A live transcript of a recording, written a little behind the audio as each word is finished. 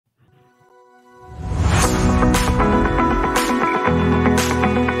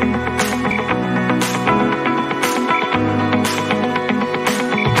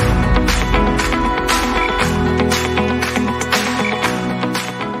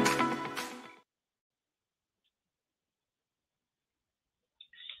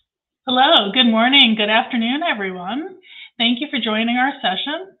Hello, good morning, good afternoon, everyone. Thank you for joining our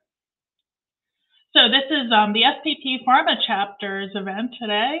session. So this is the SPP Pharma Chapters event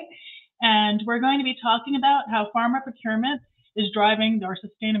today, and we're going to be talking about how pharma procurement is driving our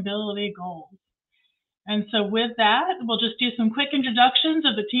sustainability goals. And so with that, we'll just do some quick introductions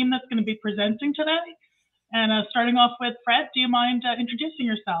of the team that's going to be presenting today. And starting off with Fred, do you mind introducing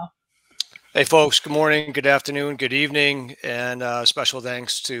yourself? Hey folks, good morning, good afternoon, good evening, and special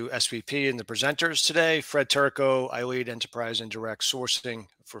thanks to SVP and the presenters today. Fred Turco, I lead enterprise and direct sourcing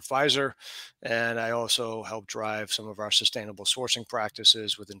for Pfizer, and I also help drive some of our sustainable sourcing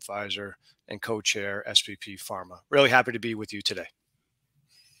practices within Pfizer and co-chair SVP Pharma. Really happy to be with you today.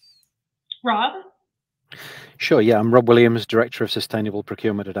 Rob? Sure, yeah, I'm Rob Williams, Director of Sustainable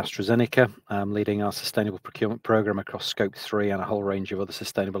Procurement at AstraZeneca. I'm leading our sustainable procurement program across Scope 3 and a whole range of other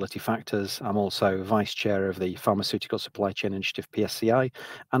sustainability factors. I'm also Vice Chair of the Pharmaceutical Supply Chain Initiative, PSCI,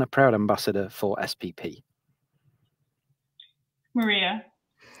 and a proud ambassador for SPP. Maria?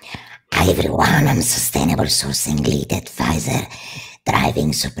 Hi everyone, I'm Sustainable Sourcing Lead at Pfizer,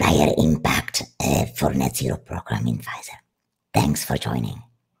 driving supplier impact for Net Zero Program in Pfizer. Thanks for joining.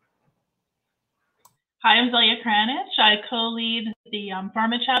 Hi, I'm Zelia Kranich. I co-lead the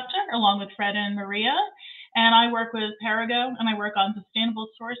Pharma chapter along with Fred and Maria, and I work with Perrigo and I work on sustainable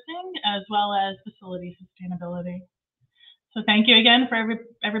sourcing as well as facility sustainability. So thank you again for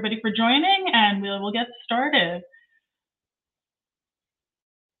everybody for joining, and we'll get started.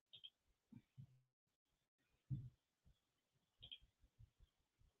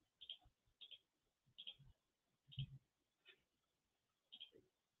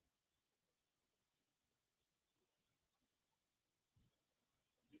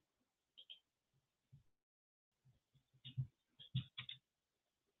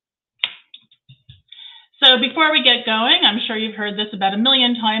 So before we get going, I'm sure you've heard this about a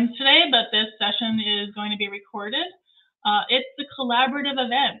million times today, but this session is going to be recorded. It's a collaborative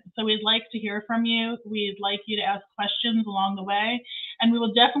event, so we'd like to hear from you. We'd like you to ask questions along the way, and we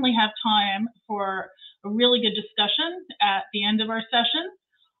will definitely have time for a really good discussion at the end of our session.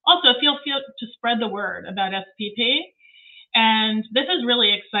 Also, feel free to spread the word about SPP. And this is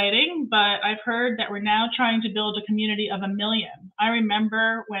really exciting, but I've heard that we're now trying to build a community of 1 million. I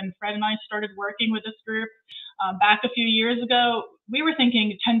remember when Fred and I started working with this group back a few years ago, we were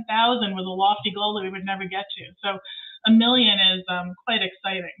thinking 10,000 was a lofty goal that we would never get to. So 1 million is quite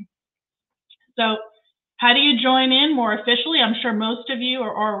exciting. So how do you join in more officially? I'm sure most of you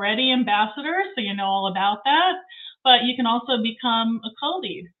are already ambassadors, so you know all about that, but you can also become a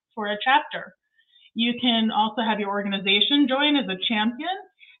co-lead for a chapter. You can also have your organization join as a champion,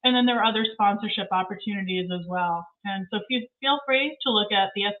 and then there are other sponsorship opportunities as well. And so feel free to look at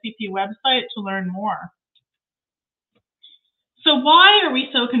the SPP website to learn more. So why are we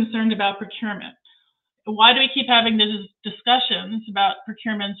so concerned about procurement? Why do we keep having these discussions about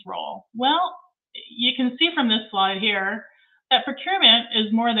procurement's role? Well, you can see from this slide here that procurement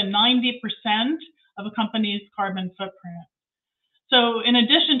is more than 90% of a company's carbon footprint. So in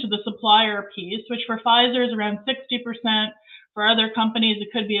addition to the supplier piece, which for Pfizer is around 60%, for other companies it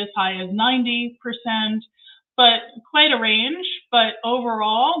could be as high as 90%, but quite a range. But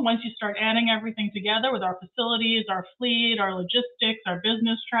overall, once you start adding everything together with our facilities, our fleet, our logistics, our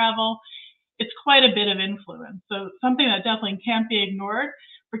business travel, it's quite a bit of influence. So something that definitely can't be ignored.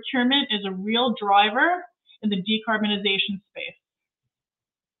 Procurement is a real driver in the decarbonization space.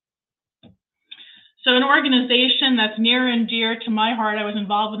 So an organization that's near and dear to my heart, I was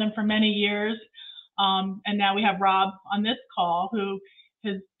involved with them for many years, and now we have Rob on this call who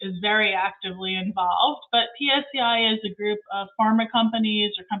is very actively involved. But PSCI is a group of pharma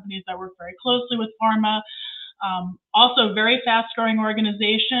companies or companies that work very closely with pharma. Also a very fast-growing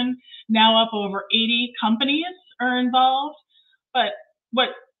organization, now up over 80 companies are involved. But what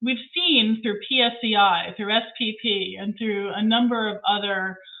we've seen through PSCI, through SPP, and through a number of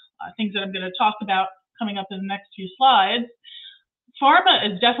other things that I'm going to talk about coming up in the next few slides,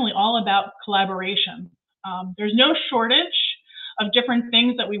 pharma is definitely all about collaboration. There's no shortage of different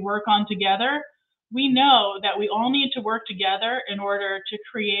things that we work on together. We know that we all need to work together in order to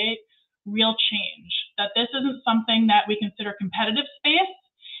create real change, that this isn't something that we consider competitive space.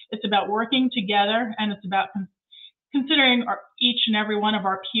 It's about working together, and it's about considering each and every one of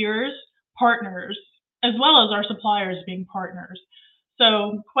our peers partners, as well as our suppliers being partners.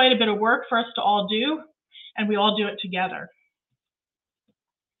 So quite a bit of work for us to all do, and we all do it together.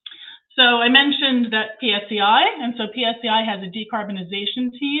 So I mentioned that PSCI, and so PSCI has a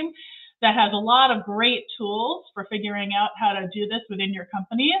decarbonization team that has a lot of great tools for figuring out how to do this within your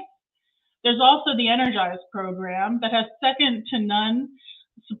company. There's also the Energize program that has second to none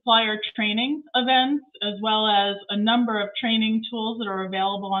supplier training events, as well as a number of training tools that are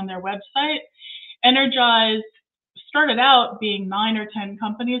available on their website. Energize started out being 9 or 10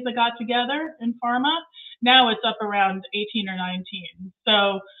 companies that got together in pharma. Now it's up around 18 or 19.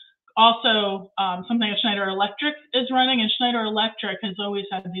 So also something that Schneider Electric is running, and Schneider Electric has always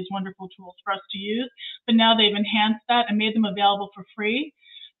had these wonderful tools for us to use, but now they've enhanced that and made them available for free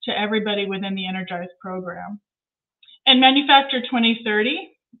to everybody within the Energize program. And Manufacture 2030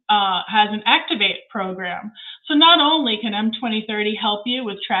 has an Activate program. So not only can M2030 help you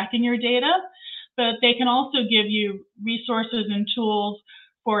with tracking your data, but they can also give you resources and tools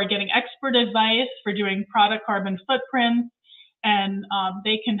for getting expert advice, for doing product carbon footprints, and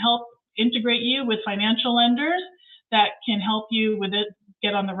they can help integrate you with financial lenders that can help you with it,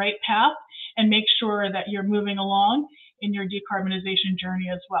 get on the right path, and make sure that you're moving along in your decarbonization journey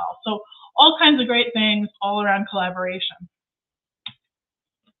as well. So all kinds of great things all around collaboration.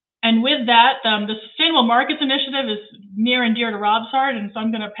 And with that, the Sustainable Markets Initiative is near and dear to Rob's heart, and so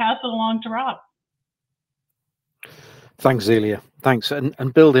I'm going to pass it along to Rob. Thanks, Zelia. Thanks.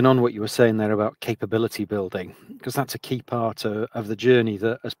 And building on what you were saying there about capability building, because that's a key part of the journey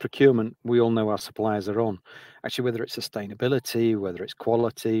that as procurement, we all know our suppliers are on. Actually, whether it's sustainability, whether it's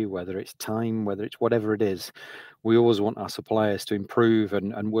quality, whether it's time, whether it's whatever it is, we always want our suppliers to improve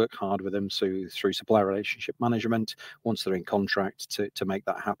and work hard with them through supplier relationship management once they're in contract to make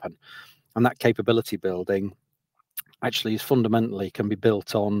that happen. And that capability building actually is fundamentally can be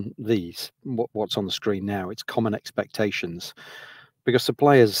built on what's on the screen now. It's common expectations, because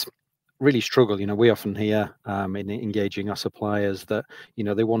suppliers really struggle. We often hear in engaging our suppliers that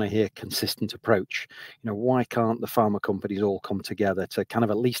they want to hear consistent approach. Why can't the pharma companies all come together to kind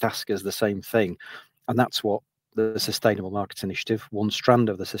of at least ask us the same thing? And that's what the Sustainable Markets Initiative, one strand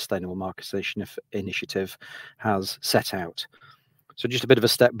of the Sustainable Markets Initiative, has set out. So just a bit of a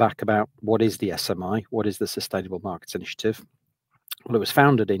step back about what is the SMI, what is the Sustainable Markets Initiative? Well, it was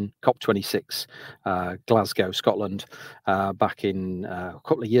founded in COP26, Glasgow, Scotland, back in a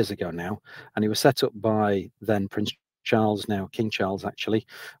couple of years ago now. And it was set up by then Prince Charles, now King Charles actually,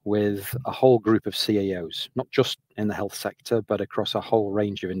 with a whole group of CEOs, not just in the health sector, but across a whole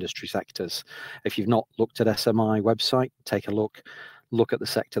range of industry sectors. If you've not looked at SMI website, take a look at the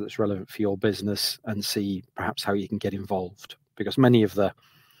sector that's relevant for your business and see perhaps how you can get involved. Because many of the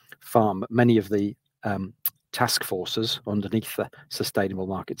task forces underneath the Sustainable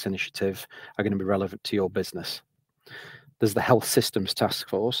Markets Initiative are going to be relevant to your business. There's the Health Systems Task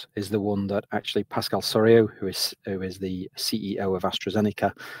Force, is the one that actually Pascal Soriot, who is the CEO of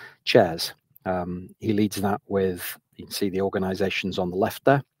AstraZeneca, chairs. He leads that with, you can see the organisations on the left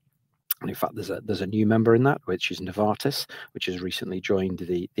there. And in fact, there's a new member in that, which is Novartis, which has recently joined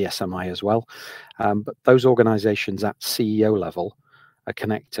the SMI as well. But those organisations at CEO level are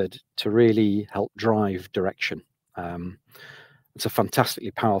connected to really help drive direction. It's a fantastically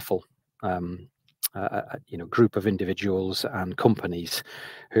powerful group of individuals and companies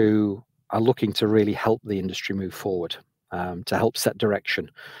who are looking to really help the industry move forward, to help set direction,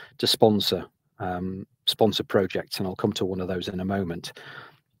 to sponsor projects, and I'll come to one of those in a moment.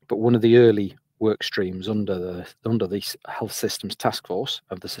 But one of the early work streams under the Health Systems Task Force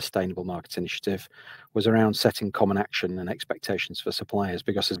of the Sustainable Markets Initiative was around setting common action and expectations for suppliers,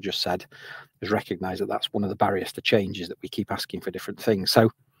 because, as I just said, is recognised that that's one of the barriers to change, is that we keep asking for different things. So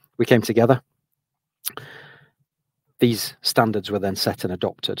we came together. These standards were then set and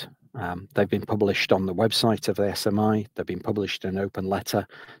adopted. They've been published on the website of the SMI. They've been published in an open letter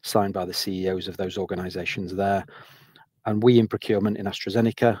signed by the CEOs of those organisations there. And we in procurement in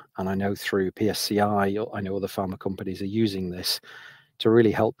AstraZeneca, and I know through PSCI, I know other pharma companies are using this to really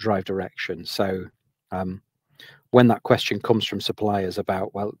help drive direction. So when that question comes from suppliers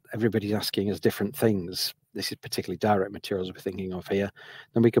about, well, everybody's asking us different things, this is particularly direct materials we're thinking of here,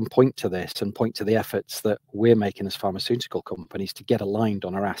 then we can point to this and point to the efforts that we're making as pharmaceutical companies to get aligned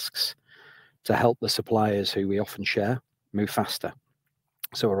on our asks, to help the suppliers who we often share move faster.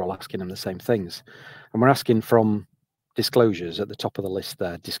 So we're all asking them the same things. And we're asking from disclosures at the top of the list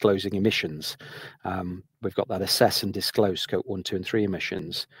there, disclosing emissions. We've got that assess and disclose scope 1, 2, and 3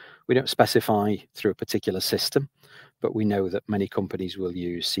 emissions. We don't specify through a particular system, but we know that many companies will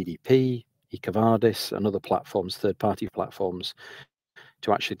use CDP, EcoVadis, and other platforms, third-party platforms,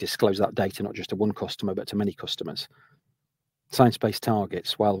 to actually disclose that data, not just to one customer, but to many customers. Science-based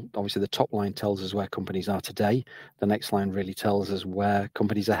targets. Well, obviously the top line tells us where companies are today. The next line really tells us where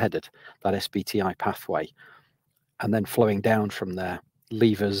companies are headed, that SBTI pathway. And then flowing down from there,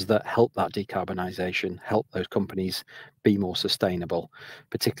 levers that help that decarbonisation, help those companies be more sustainable,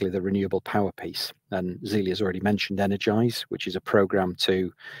 particularly the renewable power piece. And Zelia's already mentioned Energize, which is a program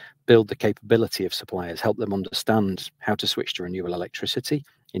to build the capability of suppliers, help them understand how to switch to renewable electricity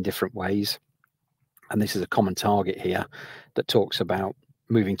in different ways. And this is a common target here that talks about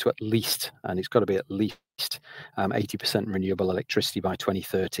moving to at least, and it's got to be at least 80% renewable electricity by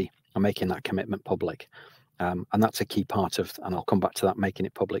 2030, and making that commitment public. And that's a key part of, and I'll come back to that, making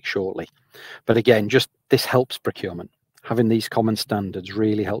it public shortly. But again, just this helps procurement. Having these common standards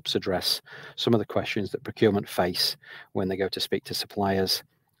really helps address some of the questions that procurement face when they go to speak to suppliers.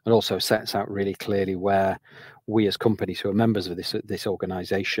 It also sets out really clearly where we as companies who are members of this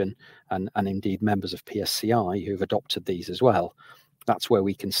organisation and indeed members of PSCI who've adopted these as well, that's where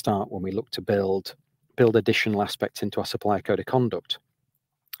we can start when we look to build additional aspects into our supplier code of conduct.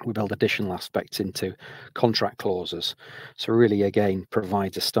 We build additional aspects into contract clauses. So really, again,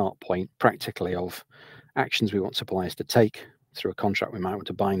 provides a start point practically of actions we want suppliers to take. Through a contract, we might want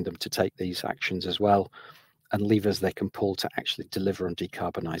to bind them to take these actions as well, and levers they can pull to actually deliver on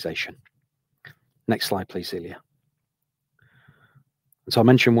decarbonisation. Next slide, please, Zelia. So I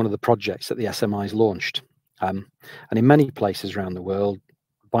mentioned one of the projects that the SMI's launched. And in many places around the world,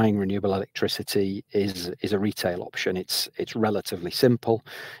 buying renewable electricity is a retail option. It's relatively simple.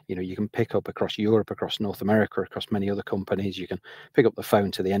 You know, you can pick up across Europe, across North America, across many other companies. You can pick up the phone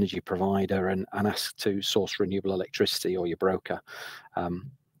to the energy provider and ask to source renewable electricity, or your broker.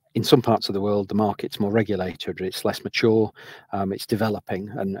 In some parts of the world, the market's more regulated, it's less mature, it's developing,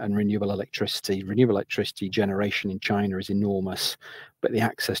 and renewable electricity generation in China is enormous, but the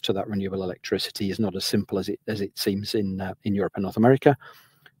access to that renewable electricity is not as simple as it seems in Europe and North America.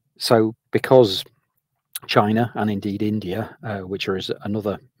 So because China and indeed India, which is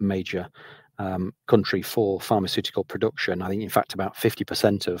another major country for pharmaceutical production, I think in fact about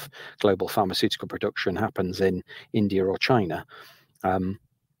 50% of global pharmaceutical production happens in India or China,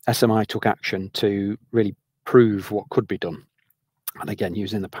 SMI took action to really prove what could be done. And again,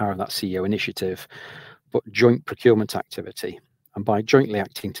 using the power of that CEO initiative, but joint procurement activity. And by jointly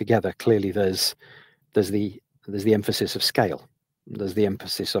acting together, clearly there's the emphasis of scale. There's the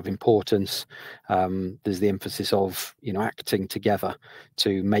emphasis of importance. There's the emphasis of, you know, acting together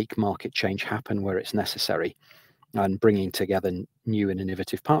to make market change happen where it's necessary, and bringing together new and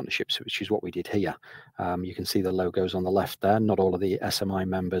innovative partnerships, which is what we did here. You can see the logos on the left there. Not all of the SMI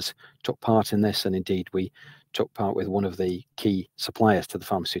members took part in this, and indeed we took part with one of the key suppliers to the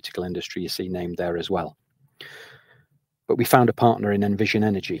pharmaceutical industry, you see named there as well. But we found a partner in Envision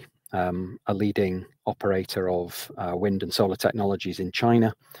Energy, a leading operator of wind and solar technologies in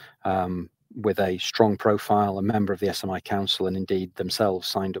China, with a strong profile, a member of the SMI Council, and indeed themselves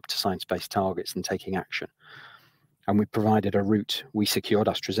signed up to science-based targets and taking action. And we provided a route. We secured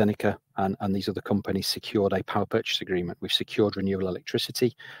AstraZeneca, and these other companies secured a power purchase agreement. We've secured renewable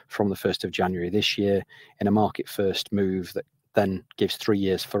electricity from the 1st of January this year in a market first move that then gives 3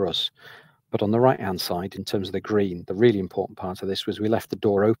 years for us. But on the right-hand side, in terms of the green, the really important part of this was we left the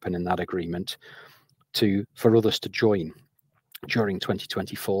door open in that agreement for others to join during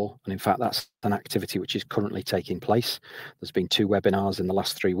 2024. And in fact, that's an activity which is currently taking place. There's been 2 webinars in the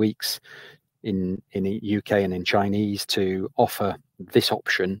last 3 weeks in the UK and in Chinese to offer this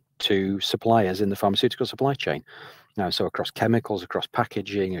option to suppliers in the pharmaceutical supply chain. Now, so across chemicals, across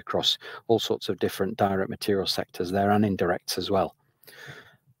packaging, across all sorts of different direct material sectors there, and indirects as well.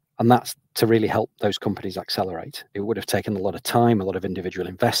 And that's to really help those companies accelerate. It would have taken a lot of time, a lot of individual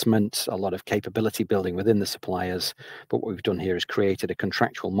investment, a lot of capability building within the suppliers. But what we've done here is created a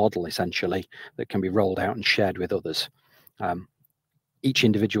contractual model, essentially, that can be rolled out and shared with others. Each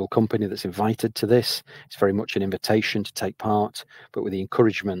individual company that's invited to this, it's very much an invitation to take part, but with the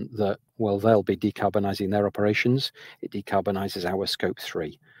encouragement that, well, they'll be decarbonising their operations. It decarbonises our scope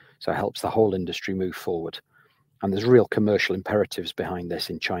 3. So it helps the whole industry move forward. And there's real commercial imperatives behind this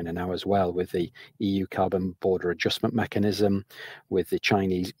in China now as well, with the EU carbon border adjustment mechanism, with the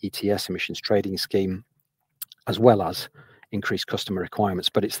Chinese ETS emissions trading scheme, as well as increased customer requirements.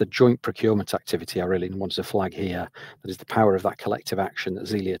 But it's the joint procurement activity I really wanted to flag here. That is the power of that collective action that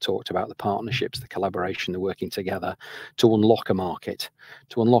Zelia talked about, the partnerships, the collaboration, the working together to unlock a market,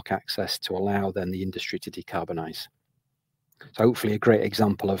 to unlock access, to allow then the industry to decarbonise. So hopefully a great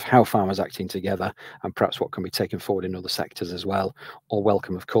example of how Pharma's acting together, and perhaps what can be taken forward in other sectors as well. Or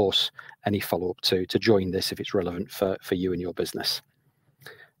welcome, of course, any follow-up to join this if it's relevant for you and your business.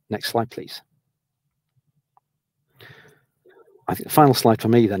 Next slide, please. I think the final slide for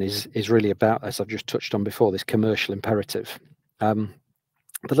me then is really about, as I've just touched on before, this commercial imperative. The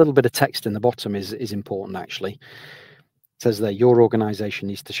little bit of text in the bottom is important, actually. says there, your organization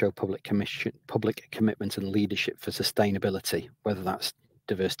needs to show public commitment and leadership for sustainability, whether that's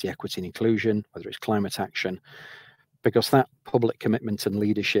diversity, equity, and inclusion, whether it's climate action, because that public commitment and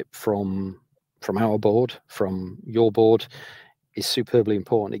leadership from our board, from your board, is superbly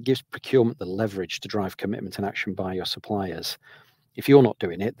important. It gives procurement the leverage to drive commitment and action by your suppliers. If you're not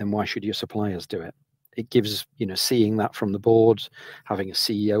doing it, then why should your suppliers do it? It gives, seeing that from the board, having a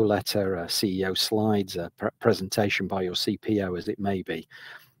CEO letter, a CEO slides, a presentation by your CPO, as it may be,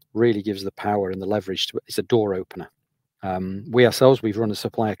 really gives the power and the leverage to it. It's a door opener. We ourselves, we've run a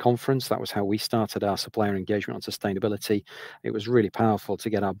supplier conference. That was how we started our supplier engagement on sustainability. It was really powerful to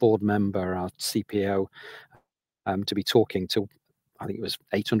get our board member, our CPO, to be talking to, I think it was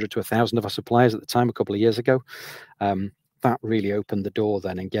 800 to 1,000 of our suppliers at the time, a couple of years ago. That really opened the door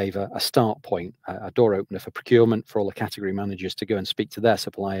then and gave a start point, a door opener for procurement, for all the category managers to go and speak to their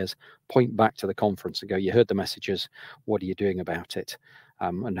suppliers, point back to the conference and go, you heard the messages, what are you doing about it?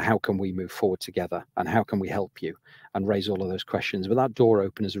 And how can we move forward together? And how can we help you? And raise all of those questions. But that door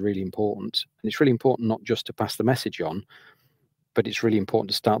opener is really important. And it's really important not just to pass the message on, but it's really important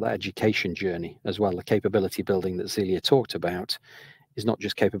to start that education journey as well. The capability building that Zelia talked about is not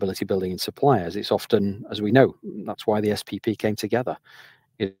just capability building in suppliers. It's often, as we know, that's why the SPP came together.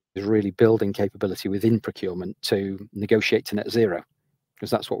 It is really building capability within procurement to negotiate to net zero,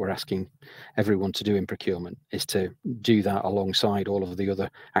 because that's what we're asking everyone to do in procurement, is to do that alongside all of the other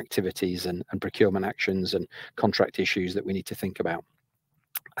activities and procurement actions and contract issues that we need to think about.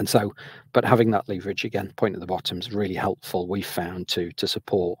 And so, but having that leverage, again, point at the bottom, is really helpful, we've found, to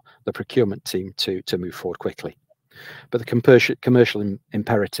support the procurement team to move forward quickly. But the commercial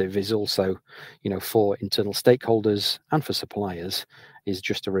imperative is also, for internal stakeholders and for suppliers, is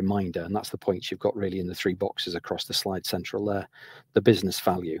just a reminder, and that's the points you've got really in the 3 boxes across the slide central there. The business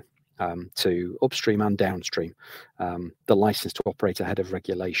value to upstream and downstream, the license to operate ahead of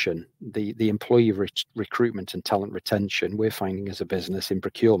regulation, the employee recruitment and talent retention, we're finding as a business in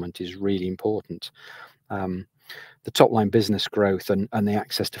procurement, is really important. The top line business growth and the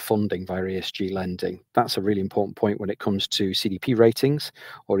access to funding via ESG lending, that's a really important point when it comes to CDP ratings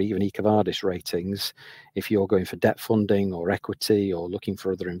or even EcoVadis ratings. If you're going for debt funding or equity or looking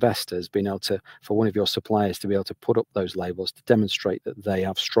for other investors, being able to, for one of your suppliers to be able to put up those labels to demonstrate that they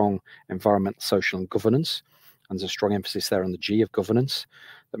have strong environmental, social and governance, and there's a strong emphasis there on the G of governance.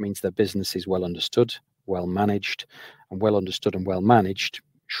 That means their business is well understood, well managed, and well understood and well managed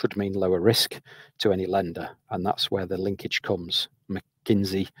should mean lower risk to any lender, and that's where the linkage comes.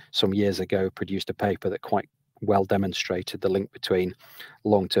 McKinsey some years ago produced a paper that quite well demonstrated the link between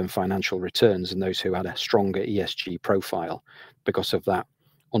long-term financial returns and those who had a stronger ESG profile. Because of that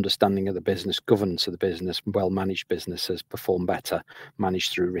understanding of the business, governance of the business, well-managed businesses perform better,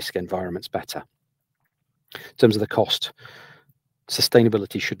 managed through risk environments better. In terms of the cost,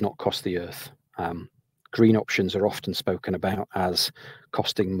 sustainability should not cost the earth. Green options are often spoken about as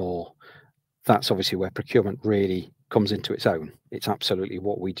costing more. That's obviously where procurement really comes into its own. It's absolutely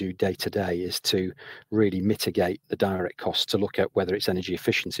what we do day to day, is to really mitigate the direct costs, to look at whether it's energy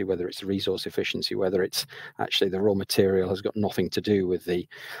efficiency, whether it's resource efficiency, whether it's actually the raw material has got nothing to do with the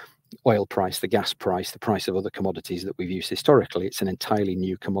oil price, the gas price, the price of other commodities that we've used historically. It's an entirely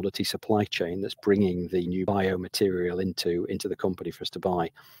new commodity supply chain that's bringing the new biomaterial into the company for us to buy.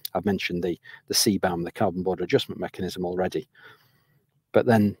 I've mentioned the CBAM, the carbon border adjustment mechanism, already. But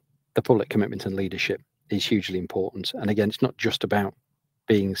then the public commitment and leadership is hugely important. And again, it's not just about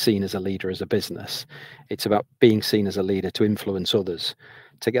being seen as a leader as a business. It's about being seen as a leader to influence others,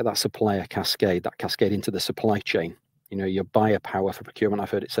 to get that supplier cascade, that cascade into the supply chain. Your buyer power for procurement, I've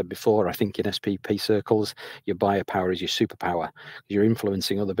heard it said before, I think in SPP circles, your buyer power is your superpower. You're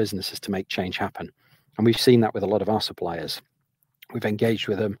influencing other businesses to make change happen. And we've seen that with a lot of our suppliers. We've engaged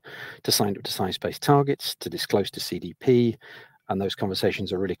with them to sign up to science-based targets, to disclose to CDP, and those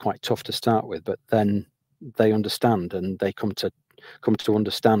conversations are really quite tough to start with, but then they understand, and they come to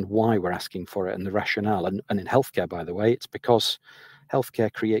understand why we're asking for it and the rationale. And in healthcare, by the way, it's because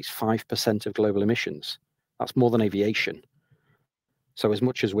healthcare creates 5% of global emissions. That's more than aviation. So as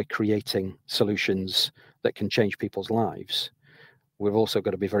much as we're creating solutions that can change people's lives, we've also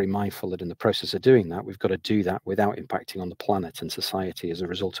got to be very mindful that in the process of doing that, we've got to do that without impacting on the planet and society as a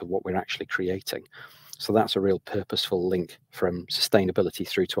result of what we're actually creating. So that's a real purposeful link from sustainability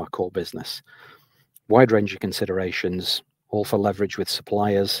through to our core business. Wide range of considerations, all for leverage with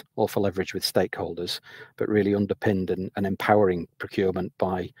suppliers, all for leverage with stakeholders, but really underpinned and empowering procurement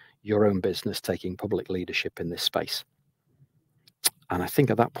by your own business taking public leadership in this space. And I think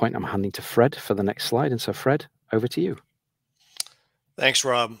at that point, I'm handing to Fred for the next slide. And so Fred, over to you. Thanks,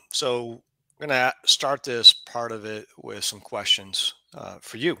 Rob. So I'm going to start this part of it with some questions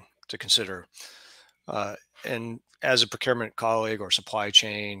for you to consider. And as a procurement colleague or supply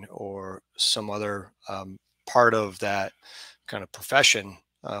chain or some other part of that kind of profession,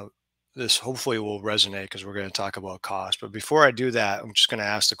 this hopefully will resonate because we're going to talk about cost. But before I do that, I'm just going to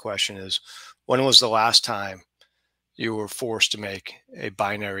ask the question is, when was the last time you were forced to make a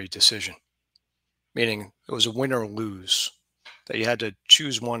binary decision? Meaning it was a win or lose, that you had to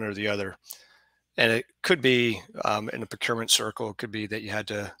choose one or the other. And it could be in a procurement circle, it could be that you had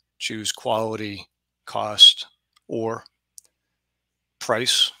to choose quality, cost, or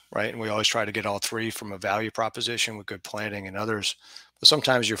price, right? And we always try to get all three from a value proposition with good planning and others. But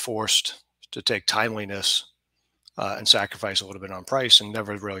sometimes you're forced to take timeliness and sacrifice a little bit on price and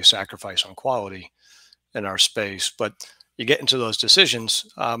never really sacrifice on quality in our space. But you get into those decisions,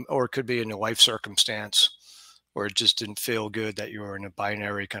 or it could be in a life circumstance where it just didn't feel good that you were in a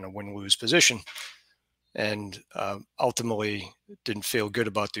binary kind of win-lose position, and ultimately didn't feel good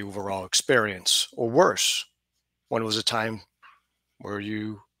about the overall experience. Or worse, when it was a time where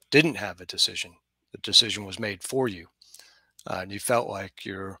you didn't have a decision, the decision was made for you, and you felt like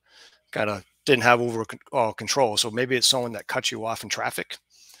you're kind of didn't have overall control. So maybe it's someone that cut you off in traffic.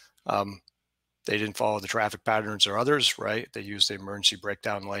 They didn't follow the traffic patterns or others, right? They used the emergency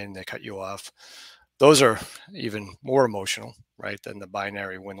breakdown lane, they cut you off. Those are even more emotional, right, than the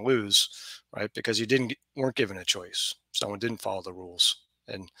binary win-lose, right? Because you weren't given a choice. Someone didn't follow the rules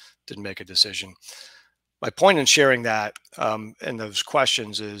and didn't make a decision. My point in sharing that and those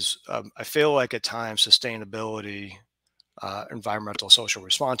questions is I feel like at times sustainability, environmental social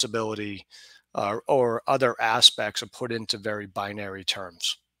responsibility, or other aspects are put into very binary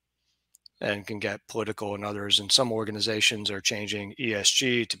terms and can get political, and others. And some organizations are changing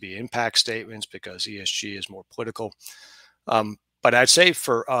ESG to be impact statements because ESG is more political. But I'd say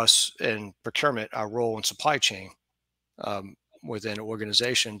for us in procurement, our role in supply chain within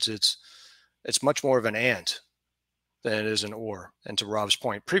organizations, it's much more of an and than it is an or. And to Rob's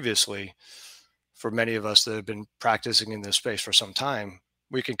point previously, for many of us that have been practicing in this space for some time,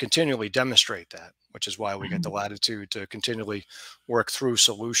 we can continually demonstrate that, which is why we get the latitude to continually work through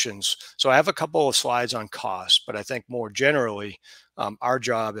solutions. So I have a couple of slides on cost, but I think more generally, our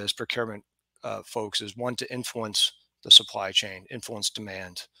job as procurement folks is, one, to influence the supply chain, influence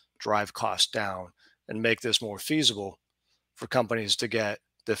demand, drive costs down, and make this more feasible for companies to get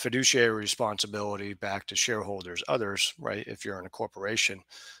the fiduciary responsibility back to shareholders, others, right, if you're in a corporation,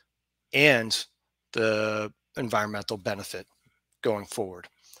 and the environmental benefit going forward.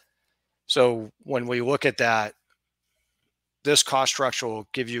 So when we look at that, this cost structure will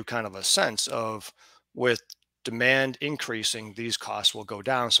give you kind of a sense of, with demand increasing, these costs will go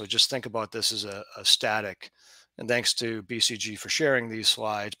down. So just think about this as a static. And thanks to BCG for sharing these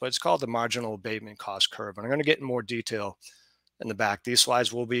slides, but it's called the marginal abatement cost curve. And I'm going to get in more detail in the back. These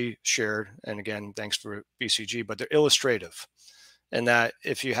slides will be shared. And again, thanks for BCG, but they're illustrative. And that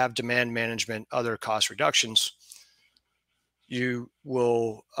if you have demand management, other cost reductions, you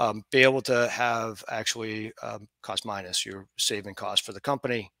will be able to have actually cost minus, you're saving costs for the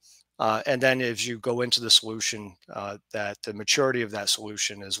company. And then as you go into the solution, that the maturity of that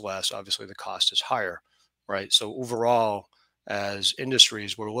solution is less, obviously the cost is higher, right? So overall, as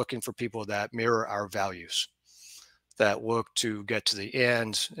industries, we're looking for people that mirror our values, that look to get to the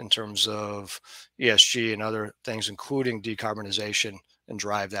end in terms of ESG and other things, including decarbonization, and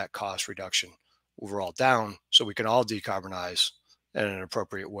drive that cost reduction overall down so we can all decarbonize in an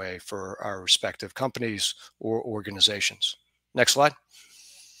appropriate way for our respective companies or organizations. Next slide.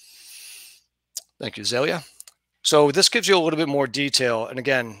 Thank you, Zelia. So this gives you a little bit more detail. And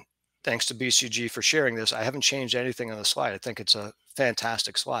again, thanks to BCG for sharing this. I haven't changed anything on the slide. I think it's a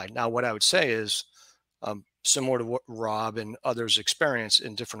fantastic slide. Now, what I would say is, similar to what Rob and others experience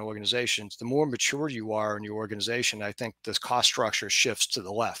in different organizations, the more mature you are in your organization, I think this cost structure shifts to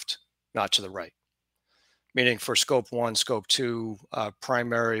the left, not to the right. Meaning for scope 1, scope 2,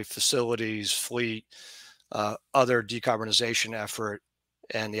 primary facilities, fleet, other decarbonization effort,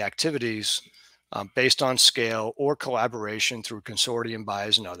 and the activities based on scale or collaboration through consortium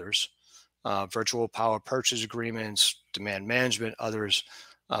buys and others, virtual power purchase agreements, demand management, others.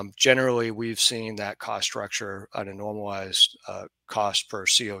 Generally, we've seen that cost structure on a normalized cost per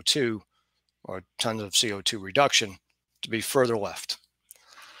CO2 or tons of CO2 reduction to be further left.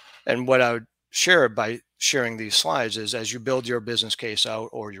 And what I would share by sharing these slides is, as you build your business case out,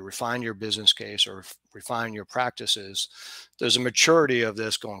 or you refine your business case, or refine your practices, there's a maturity of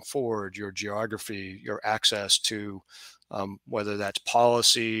this going forward, your geography, your access to whether that's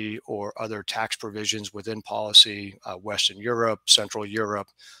policy or other tax provisions within policy, Western Europe, Central Europe,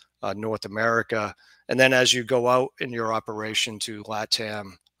 North America. And then as you go out in your operation to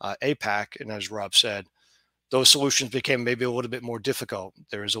LATAM, APAC, and as Rob said, those solutions became maybe a little bit more difficult.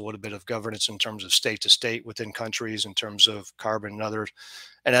 There is a little bit of governance in terms of state to state within countries, in terms of carbon and others.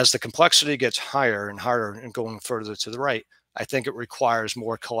 And as the complexity gets higher and harder and going further to the right, I think it requires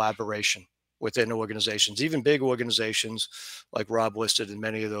more collaboration within organizations, even big organizations like Rob listed in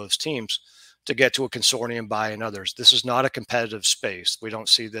many of those teams, to get to a consortium buy-in others. This is not a competitive space. We don't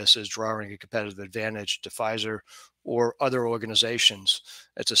see this as drawing a competitive advantage to Pfizer or other organizations.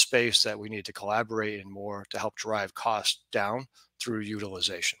 It's a space that we need to collaborate in more to help drive costs down through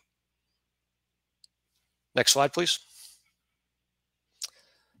utilization. Next slide, please.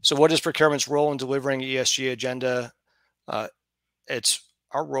 So what is procurement's role in delivering ESG agenda?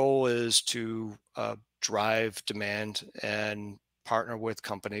 Our role is to drive demand and partner with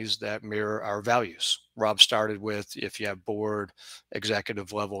companies that mirror our values. Rob started with, if you have board,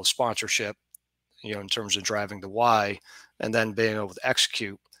 executive level sponsorship, in terms of driving the why, and then being able to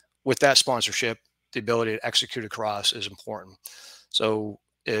execute. With that sponsorship, the ability to execute across is important. So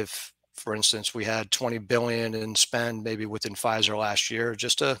if, for instance, we had 20 billion in spend maybe within Pfizer last year,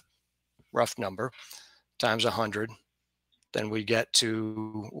 just a rough number, times 100, then we get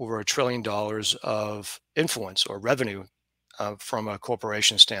to over $1 trillion of influence or revenue from a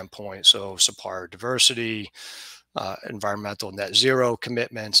corporation standpoint. So supplier diversity, environmental net zero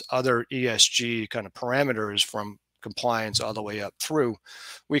commitments, other ESG kind of parameters from compliance all the way up through,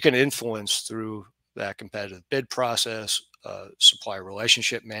 we can influence through that competitive bid process, supplier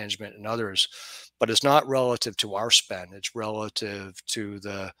relationship management and others. But it's not relative to our spend, it's relative to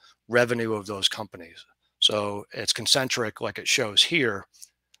the revenue of those companies. So it's concentric like it shows here.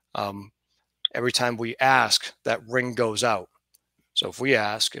 Every time we ask, that ring goes out. So if we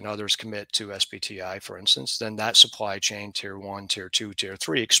ask and others commit to SBTI, for instance, then that supply chain, tier 1, tier 2, tier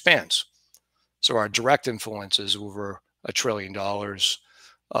 3 expands. So our direct influence is over $1 trillion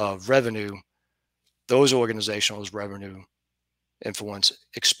of revenue. Those organizational revenue influence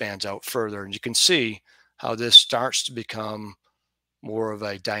expands out further. And you can see how this starts to become more of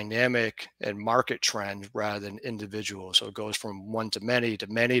a dynamic and market trend rather than individual. So it goes from one to many to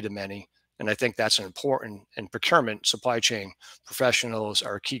many to many. And I think that's an important, and procurement, supply chain professionals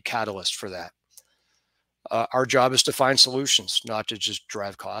are a key catalyst for that. Our job is to find solutions, not to just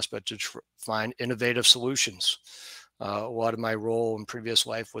drive costs, but to find innovative solutions. A lot of my role in previous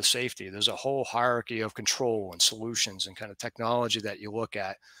life was safety. There's a whole hierarchy of control and solutions and kind of technology that you look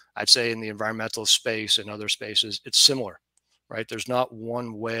at. I'd say in the environmental space and other spaces, it's similar, right? There's not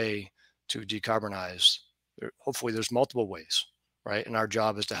one way to decarbonize. Hopefully there's multiple ways, right? And our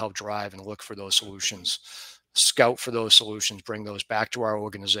job is to help drive and look for those solutions, scout for those solutions, bring those back to our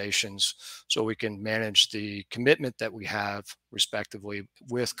organizations so we can manage the commitment that we have respectively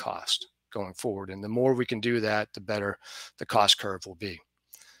with cost going forward. And the more we can do that, the better the cost curve will be.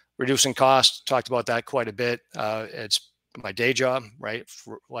 Reducing cost, talked about that quite a bit. It's my day job, right?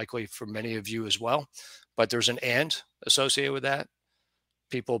 Likely for many of you as well, but there's an and associated with that.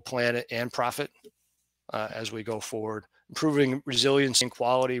 People, planet, and profit as we go forward. Improving resilience and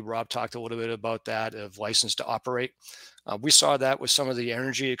quality. Rob talked a little bit about that, of license to operate. We saw that with some of the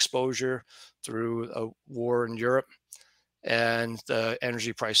energy exposure through a war in Europe and the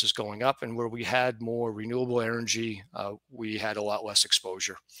energy prices going up. And where we had more renewable energy, we had a lot less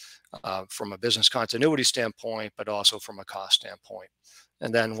exposure from a business continuity standpoint, but also from a cost standpoint.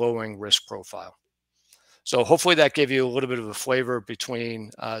 And then lowering risk profile. So hopefully that gave you a little bit of a flavor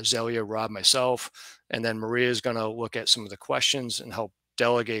between Zelia, Rob, myself, and then Maria is going to look at some of the questions and help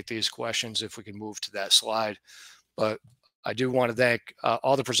delegate these questions if we can move to that slide. But I do want to thank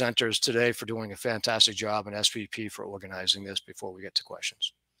all the presenters today for doing a fantastic job, and SVP for organizing this before we get to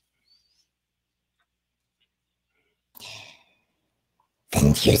questions.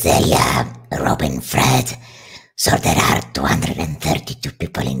 Thank you, Zelia, Rob, and Fred. So there are 232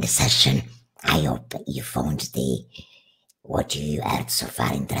 people in the session. I hope you found what you heard so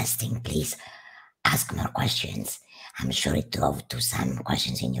far interesting. Please ask more questions. I'm sure it drove to some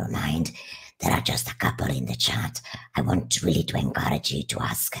questions in your mind. There are just a couple in the chat. I want really to encourage you to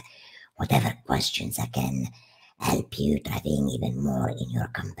ask whatever questions I can help you driving even more in your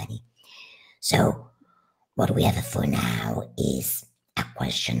company. So what we have for now is a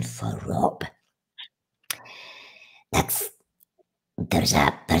question for Rob. There's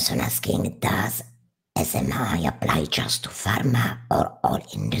a person asking, does SMI apply just to pharma or all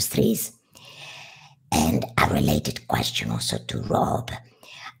industries? And a related question also to Rob,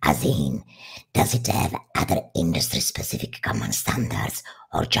 as in, does it have other industry-specific common standards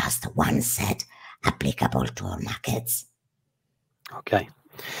or just one set applicable to all markets? Okay,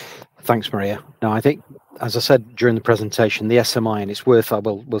 Thanks, Maria. No, I think, as I said during the presentation, the SMI, and it's worth,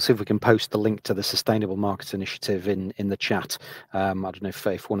 we'll see if we can post the link to the Sustainable Markets Initiative in the chat. I don't know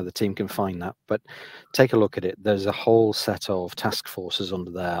if one of the team can find that, but take a look at it. There's a whole set of task forces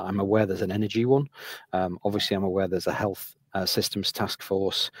under there. I'm aware there's an energy one. Obviously, I'm aware there's a health systems task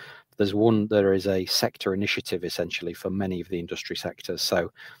force. There is a sector initiative, essentially, for many of the industry sectors.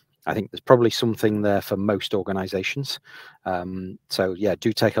 So I think there's probably something there for most organizations. So yeah,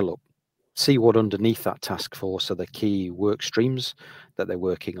 do take a look. See what underneath that task force are the key work streams that they're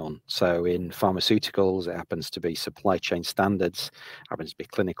working on. So in pharmaceuticals, it happens to be supply chain standards, happens to be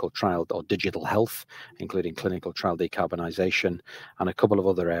clinical trial or digital health, including clinical trial decarbonization, and a couple of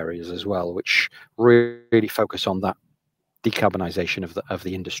other areas as well, which really focus on that decarbonization of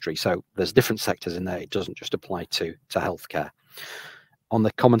the industry. So there's different sectors in there. It doesn't just apply to healthcare. On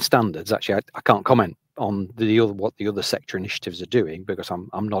the common standards, actually, I can't comment on what the other sector initiatives are doing because I'm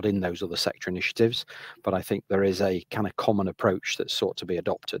not in those other sector initiatives, but I think there is a kind of common approach that's sought to be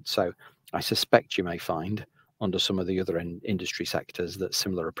adopted. So I suspect you may find under some of the other industry sectors that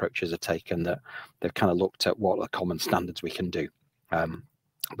similar approaches are taken, that they've kind of looked at what are common standards we can do.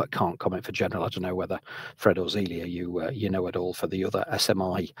 But can't comment for general. I don't know whether Fred or Zelia, you know at all for the other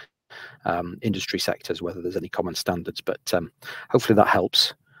SMI industry sectors, whether there's any common standards, but hopefully that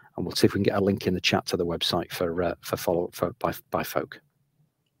helps. And we'll see if we can get a link in the chat to the website for follow-up by folk.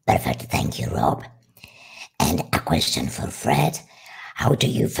 Perfect. Thank you, Rob. And a question for Fred. How do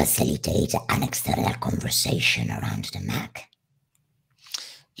you facilitate an external conversation around the MAC?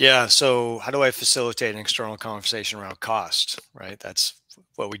 Yeah, so how do I facilitate an external conversation around cost, right? That's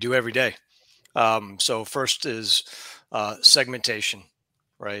what we do every day. So first is segmentation,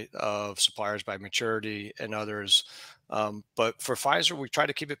 right, of suppliers by maturity and others. But for Pfizer, we try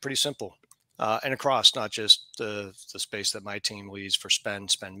to keep it pretty simple and across not just the space that my team leads for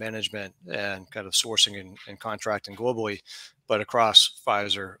spend management and kind of sourcing and contracting globally, but across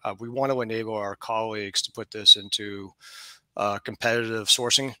Pfizer. We want to enable our colleagues to put this into a competitive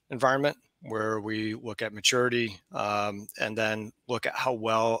sourcing environment where we look at maturity and then look at how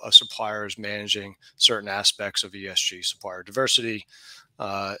well a supplier is managing certain aspects of ESG, supplier diversity,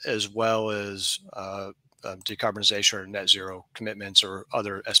 as well as decarbonization or net zero commitments or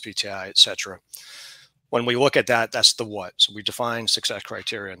other SBTI, et cetera. When we look at that, that's the what. So we define success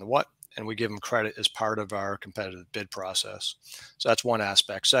criteria in the what, and we give them credit as part of our competitive bid process. So that's one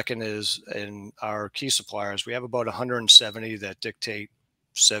aspect. Second is in our key suppliers, we have about 170 that dictate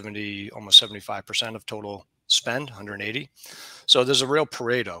almost 75% of total spend, 180. So there's a real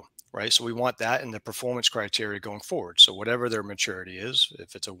Pareto, right? So we want that in the performance criteria going forward. So whatever their maturity is,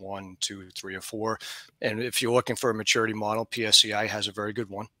 if it's a 1, 2, 3, or 4, and if you're looking for a maturity model, PSCI has a very good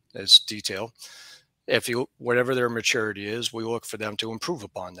one. It's detailed. Whatever their maturity is, we look for them to improve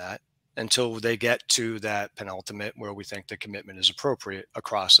upon that until they get to that penultimate where we think the commitment is appropriate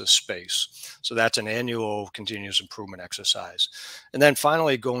across this space. So that's an annual continuous improvement exercise. And then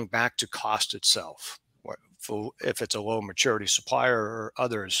finally, going back to cost itself. If it's a low maturity supplier or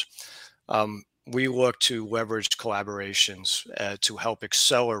others, we look to leverage collaborations to help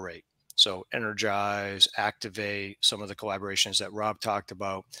accelerate. So energize, activate some of the collaborations that Rob talked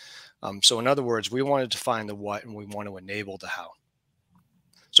about. So in other words, we want to define the what and we want to enable the how.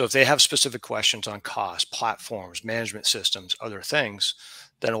 So if they have specific questions on cost, platforms, management systems, other things,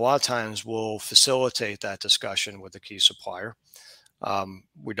 then a lot of times we'll facilitate that discussion with the key supplier.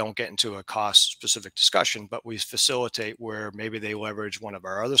 We don't get into a cost specific discussion, but we facilitate where maybe they leverage one of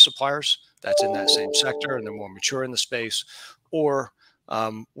our other suppliers that's in that same sector and they're more mature in the space, or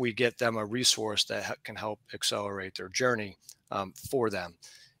we get them a resource that can help accelerate their journey for them.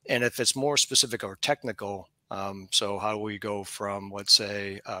 And if it's more specific or technical, so how do we go from, let's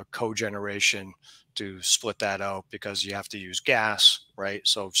say, cogeneration to split that out because you have to use gas, right?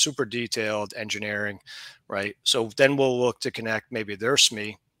 So super detailed engineering, right? So then we'll look to connect maybe their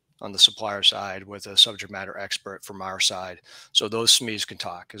SME on the supplier side with a subject matter expert from our side. So those SMEs can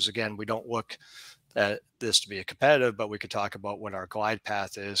talk, because again, we don't look at this to be a competitive, but we could talk about what our glide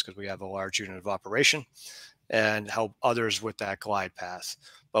path is because we have a large unit of operation and help others with that glide path.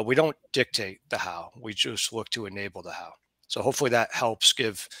 But we don't dictate the how. We just look to enable the how. So hopefully that helps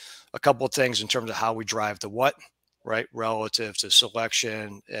give a couple of things in terms of how we drive the what, right, relative to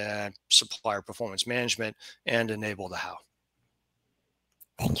selection and supplier performance management, and enable the how.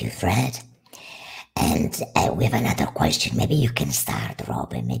 Thank you, Fred. And we have another question. Maybe you can start,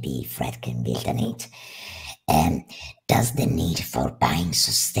 Rob, and maybe Fred can build on it. Does the need for buying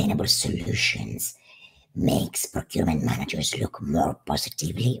sustainable solutions makes procurement managers look more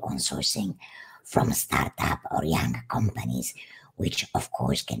positively on sourcing from startup or young companies which of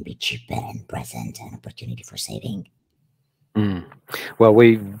course can be cheaper and present an opportunity for saving? Well,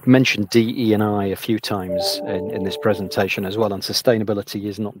 we mentioned DE&I a few times in this presentation as well, and sustainability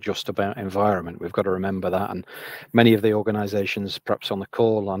is not just about environment. We've got to remember that, and many of the organisations perhaps on the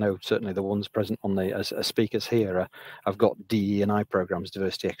call, I know certainly the ones present on the as speakers here, have got DE&I programs,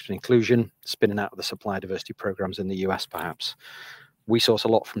 diversity, equity, and inclusion, spinning out of the supply diversity programs in the US perhaps. We source a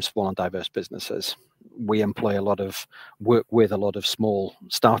lot from small and diverse businesses. We employ work with a lot of small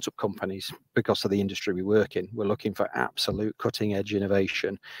startup companies because of the industry we work in. We're looking for absolute cutting edge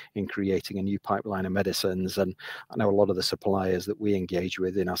innovation in creating a new pipeline of medicines. And I know a lot of the suppliers that we engage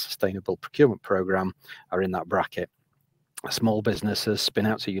with in our sustainable procurement program are in that bracket. Small businesses, spin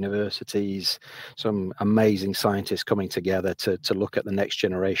outs of universities, some amazing scientists coming together to look at the next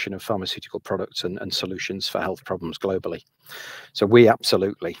generation of pharmaceutical products and solutions for health problems globally. So we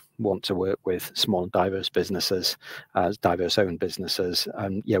absolutely want to work with small and diverse businesses, diverse owned businesses.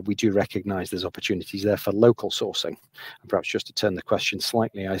 And yeah, we do recognize there's opportunities there for local sourcing. And perhaps just to turn the question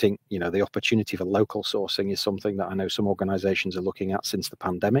slightly, I think, you know, the opportunity for local sourcing is something that I know some organizations are looking at since the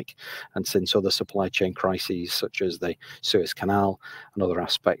pandemic and since other supply chain crises, such as the Suez Canal and other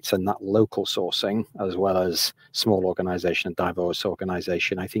aspects. And that local sourcing, as well as small organization and diverse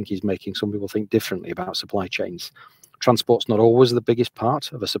organization, I think is making some people think differently about supply chains. Transport's not always the biggest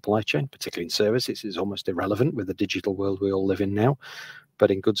part of a supply chain, particularly in services. It's almost irrelevant with the digital world we all live in now.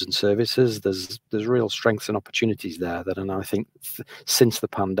 But in goods and services, there's real strengths and opportunities there that, and I think since the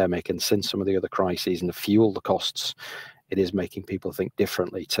pandemic and since some of the other crises and the fuel, the costs, it is making people think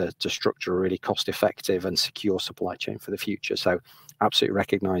differently to structure a really cost-effective and secure supply chain for the future. So absolutely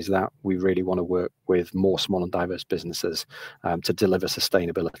recognize that. We really want to work with more small and diverse businesses to deliver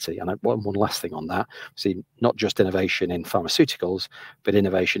sustainability. And one last thing on that, see, not just innovation in pharmaceuticals, but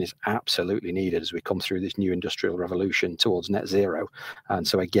innovation is absolutely needed as we come through this new industrial revolution towards net zero. And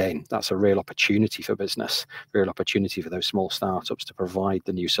so again, that's a real opportunity for business, real opportunity for those small startups to provide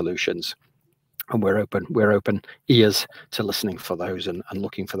the new solutions. And we're open ears to listening for those and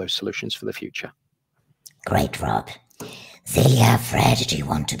looking for those solutions for the future. Great, Rob. Zelia, Fred, do you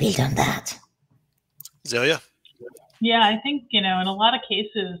want to build on that? Zelia? Yeah, I think, you know, in a lot of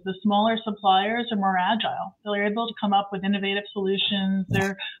cases, the smaller suppliers are more agile. They're able to come up with innovative solutions.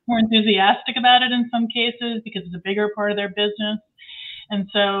 They're more enthusiastic about it in some cases because it's a bigger part of their business. And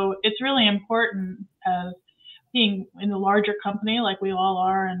so it's really important as being in a larger company like we all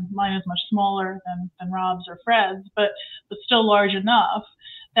are, and mine is much smaller than Rob's or Fred's, but still large enough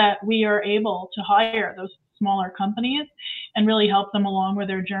that we are able to hire those smaller companies and really help them along with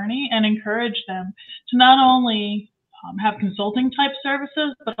their journey and encourage them to not only have consulting type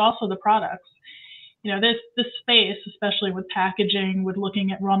services, but also the products. You know, this space, especially with packaging, with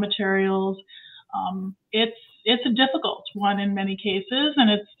looking at raw materials, it's a difficult one in many cases, and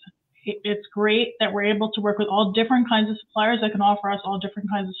it's great that we're able to work with all different kinds of suppliers that can offer us all different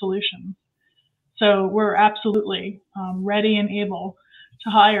kinds of solutions. So we're absolutely ready and able to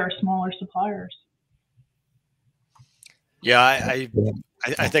hire smaller suppliers. Yeah, I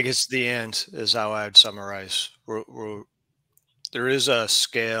think it's the end is how I'd summarize. There is a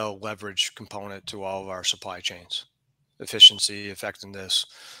scale leverage component to all of our supply chains, efficiency, effectiveness.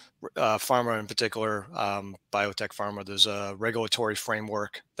 Pharma in particular, biotech pharma, there's a regulatory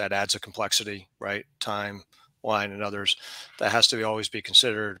framework that adds a complexity, right? Timeline and others that has to always be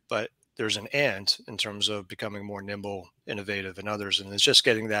considered, but there's an and in terms of becoming more nimble, innovative and others. And it's just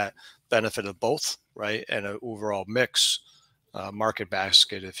getting that benefit of both, right? And an overall mix, market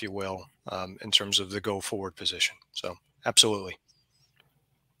basket, if you will, in terms of the go forward position. So absolutely.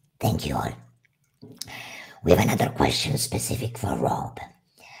 Thank you all. We have another question specific for Rob.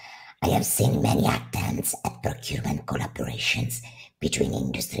 I have seen many attempts at procurement collaborations between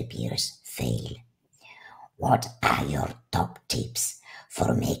industry peers fail. What are your top tips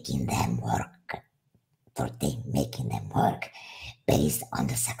for making them work, based on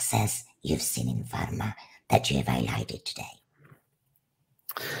the success you've seen in pharma that you have highlighted today?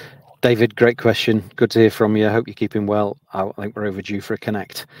 David, great question. Good to hear from you. I hope you're keeping well. I think we're overdue for a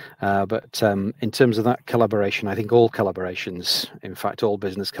connect. But in terms of that collaboration, I think all collaborations, in fact, all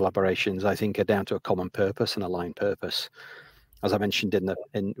business collaborations, I think are down to a common purpose and aligned purpose. As I mentioned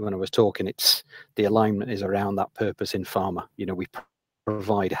when I was talking, it's the alignment is around that purpose in pharma. You know, we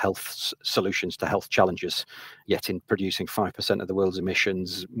provide health solutions to health challenges, yet in producing 5% of the world's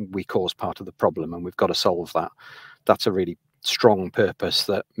emissions, we cause part of the problem, and we've got to solve that. That's a really strong purpose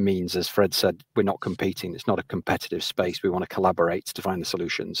that means, as Fred said, we're not competing. It's not a competitive space. We want to collaborate to find the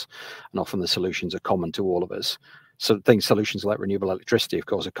solutions, and often the solutions are common to all of us. solutions like renewable electricity, of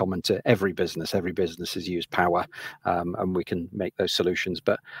course, are common to every business. Every business has used power, and we can make those solutions.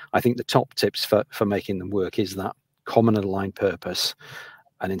 But I think the top tips for making them work is that common aligned purpose.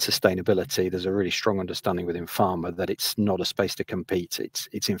 And in sustainability, there's a really strong understanding within pharma that it's not a space to compete.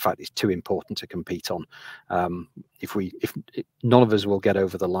 It's in fact, it's too important to compete on. If none of us will get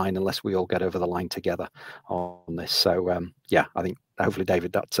over the line unless we all get over the line together on this. So yeah, I think hopefully,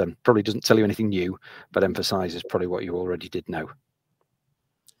 David, that probably doesn't tell you anything new, but emphasizes probably what you already did know.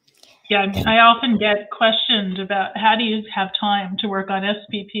 Yeah, I often get questioned about how do you have time to work on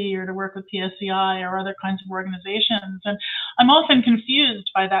SPP or to work with PSCI or other kinds of organizations. And I'm often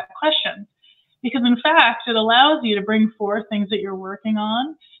confused by that question because, in fact, it allows you to bring forth things that you're working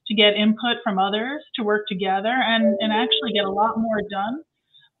on, to get input from others, to work together and actually get a lot more done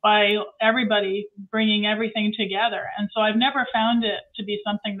by everybody bringing everything together. And so I've never found it to be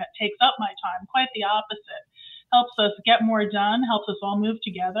something that takes up my time. Quite the opposite. Helps us get more done, helps us all move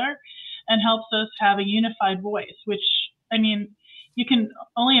together, and helps us have a unified voice, which, I mean, you can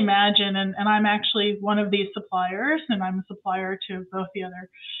only imagine, and I'm actually one of these suppliers, and I'm a supplier to both the other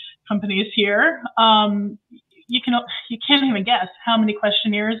companies here. You can't even guess how many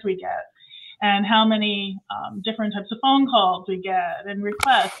questionnaires we get and how many different types of phone calls we get and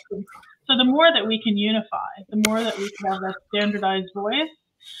requests. And so the more that we can unify, the more that we can have that standardized voice,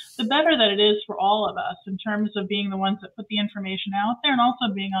 the better that it is for all of us in terms of being the ones that put the information out there and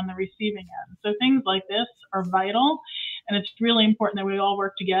also being on the receiving end. So things like this are vital, and it's really important that we all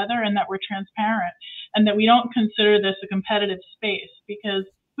work together and that we're transparent and that we don't consider this a competitive space, because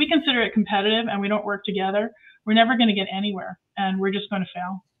if we consider it competitive and we don't work together, we're never going to get anywhere and we're just going to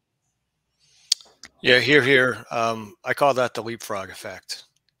fail. Yeah, here. I call that the leapfrog effect.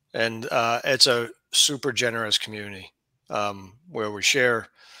 And it's a super generous community where we share,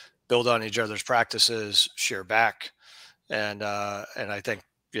 build on each other's practices, share back. And I think,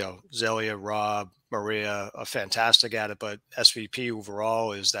 Zelia, Rob, Maria are fantastic at it, but SVP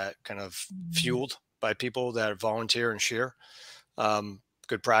overall is that kind of fueled by people that volunteer and share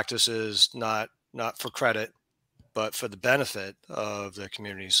good practices, not for credit, but for the benefit of the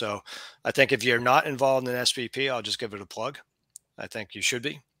community. So I think if you're not involved in SVP, I'll just give it a plug. I think you should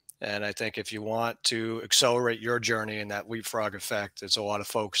be. And I think if you want to accelerate your journey in that leapfrog effect, it's a lot of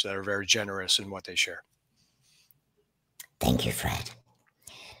folks that are very generous in what they share. Thank you, Fred.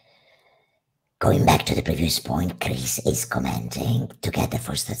 Going back to the previous point, Chris is commenting, together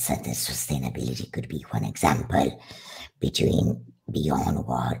for sustainability could be one example beyond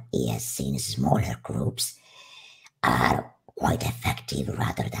what he has seen smaller groups are quite effective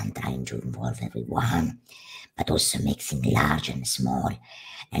rather than trying to involve everyone, but also mixing large and small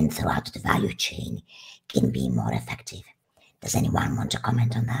and throughout the value chain can be more effective. Does anyone want to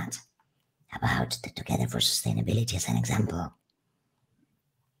comment on that? About the Together for Sustainability as an example?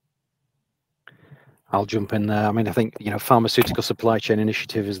 I'll jump in there. I mean, I think, Pharmaceutical Supply Chain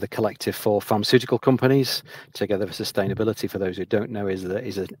Initiative is the collective for pharmaceutical companies. Together for Sustainability, for those who don't know, is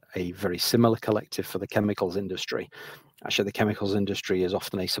a very similar collective for the chemicals industry. Actually, the chemicals industry is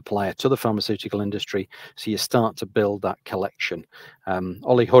often a supplier to the pharmaceutical industry. So you start to build that collection.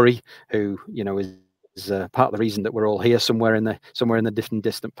 Ollie Hurry, who, is part of the reason that we're all here somewhere in the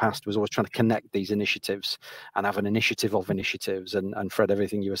distant past, was always trying to connect these initiatives and have an initiative of initiatives. And Fred,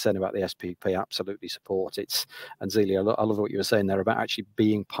 everything you were saying about the SPP, absolutely support it. And Zelia, I love what you were saying there about actually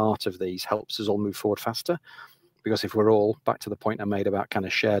being part of these helps us all move forward faster. Because if we're all, back to the point I made about kind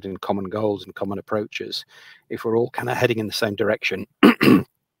of shared and common goals and common approaches, if we're all kind of heading in the same direction,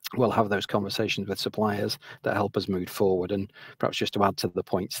 we'll have those conversations with suppliers that help us move forward. And perhaps just to add to the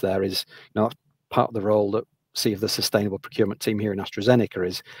points there is, part of the role that see of the sustainable procurement team here in AstraZeneca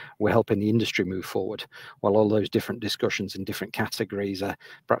is we're helping the industry move forward. While all those different discussions in different categories are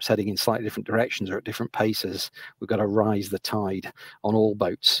perhaps heading in slightly different directions or at different paces, we've got to rise the tide on all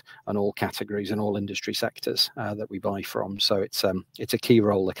boats and all categories and all industry sectors that we buy from. So it's a key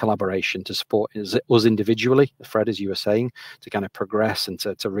role, the collaboration to support us individually, Fred, as you were saying, to kind of progress and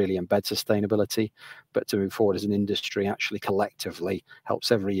to really embed sustainability, but to move forward as an industry actually collectively helps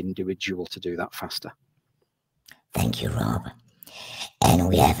every individual to do that faster. Thank you, Rob. And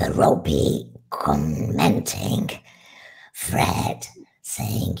we have a Robbie commenting, Fred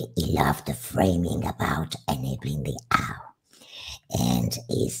saying he loved the framing about enabling the how. And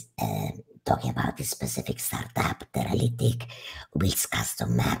is talking about this specific startup, Terracina, who builds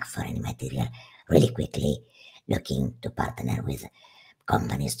custom Mac for any material really quickly, looking to partner with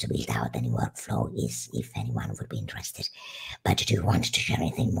companies to build out any workflow is if anyone would be interested. But do you want to share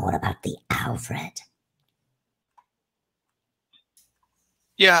anything more about the how, Fred?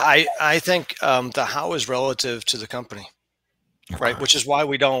 Yeah, I think the how is relative to the company, right? Which is why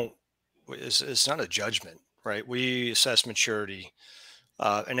we don't. It's not a judgment, right? We assess maturity,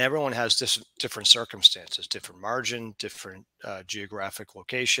 and everyone has different circumstances, different margin, different geographic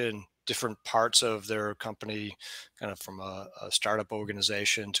location, different parts of their company, kind of from a startup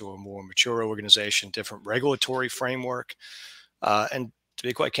organization to a more mature organization, different regulatory framework. And to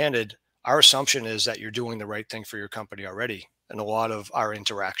be quite candid, our assumption is that you're doing the right thing for your company already, and a lot of our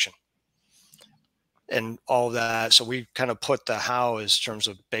interaction and all of that. So we kind of put the how as terms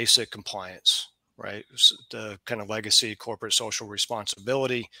of basic compliance, right? The kind of legacy corporate social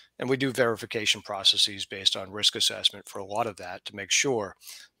responsibility. And we do verification processes based on risk assessment for a lot of that to make sure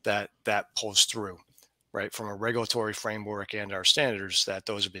that that pulls through, right? From a regulatory framework and our standards, that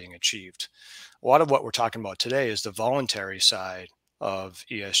those are being achieved. A lot of what we're talking about today is the voluntary side of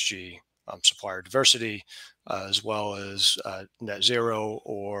ESG, supplier diversity, as well as net zero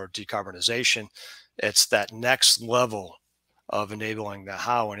or decarbonization. It's that next level of enabling the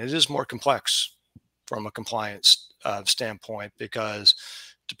how, and it is more complex from a compliance standpoint, because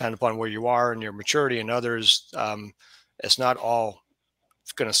depending upon where you are and your maturity and others, it's not all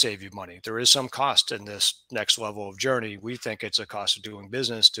going to save you money. There is some cost in this next level of journey. We think it's a cost of doing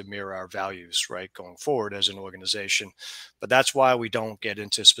business to mirror our values, right, going forward as an organization. But that's why we don't get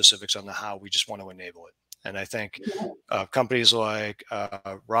into specifics on the how. We just want to enable it. And I think companies like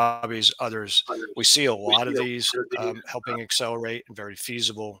Robbie's, others, we see a lot of these helping accelerate and very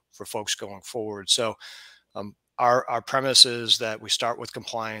feasible for folks going forward. So our premise is that we start with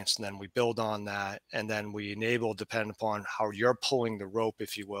compliance, and then we build on that, and then we enable, depending upon how you're pulling the rope,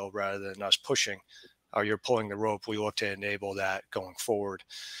 if you will, rather than us pushing. How you're pulling the rope, we look to enable that going forward.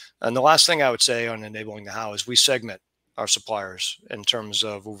 And the last thing I would say on enabling the how is we segment our suppliers in terms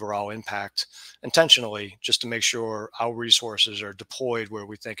of overall impact intentionally, just to make sure our resources are deployed where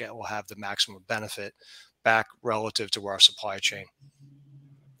we think it will have the maximum benefit back relative to our supply chain.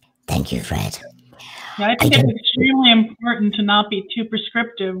 Thank you, Fred. Yeah, I think it's extremely important to not be too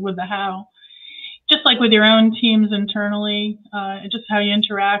prescriptive with the how. Just like with your own teams internally, just how you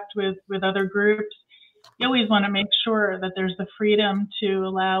interact with other groups, you always want to make sure that there's the freedom to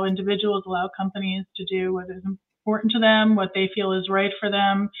allow individuals, allow companies to do what is important to them, what they feel is right for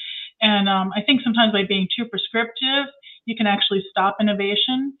them. And I think sometimes by being too prescriptive, you can actually stop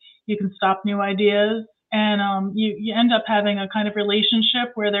innovation, you can stop new ideas, and you end up having a kind of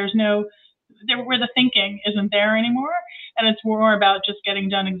relationship where where the thinking isn't there anymore, and it's more about just getting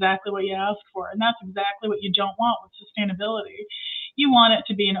done exactly what you ask for. And that's exactly what you don't want with sustainability. You want it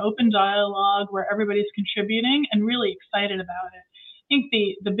to be an open dialogue where everybody's contributing and really excited about it. I think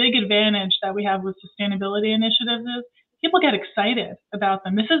the big advantage that we have with sustainability initiatives is people get excited about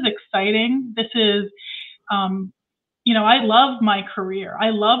them. This is exciting. This is, I love my career. I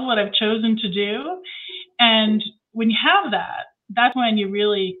love what I've chosen to do. And when you have that, that's when you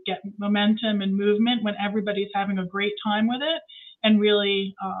really get momentum and movement, when everybody's having a great time with it, and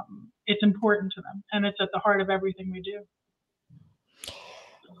really it's important to them, and it's at the heart of everything we do.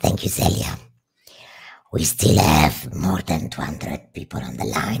 Thank you, Zelia. We still have more than 200 people on the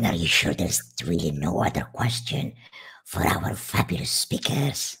line. Are you sure there's really no other question for our fabulous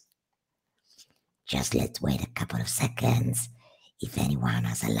speakers? Just let's wait a couple of seconds if anyone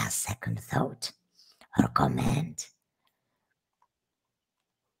has a last second thought or comment.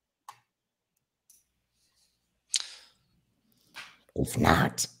 If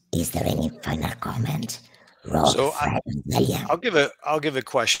not, is there any final comment? Rob, So Fred, and Zelia. I'll give a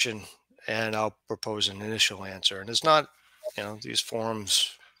question, and I'll propose an initial answer. And it's not, these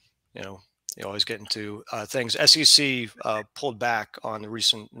forums, you always get into things. SEC pulled back on the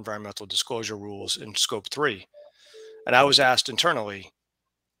recent environmental disclosure rules in Scope 3. And I was asked internally,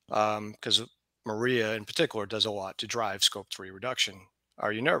 because Maria in particular does a lot to drive Scope 3 reduction.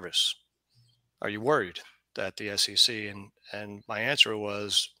 Are you nervous? Are you worried that the SEC, and my answer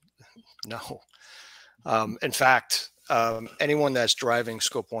was no. In fact, anyone that's driving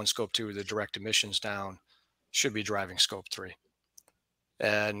Scope 1, Scope 2, the direct emissions down, should be driving Scope 3.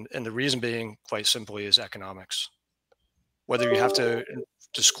 And the reason being, quite simply, is economics. Whether you have to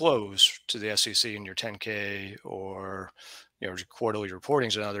disclose to the SEC in your 10K or your quarterly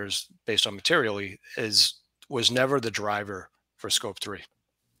reportings and others based on materially was never the driver for Scope 3,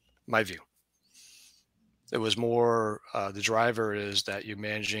 my view. It was more the driver is that you're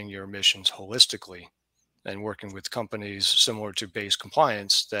managing your emissions holistically and working with companies similar to base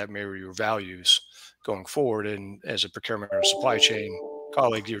compliance that mirror your values going forward. And as a procurement or supply chain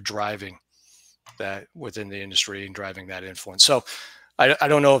colleague, you're driving that within the industry and driving that influence. So I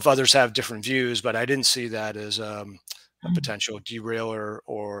don't know if others have different views, but I didn't see that as a potential derailer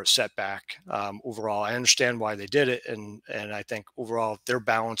or setback. Overall, I understand why they did it, and I think overall they're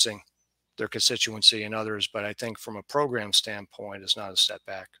balancing their constituency and others. But I think from a program standpoint, it's not a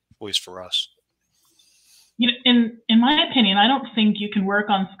setback, at least for us. You know, in my opinion, I don't think you can work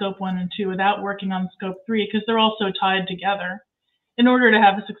on scope 1 and 2 without working on scope 3, because they're all so tied together. In order to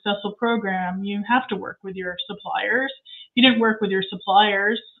have a successful program, you have to work with your suppliers. If you didn't work with your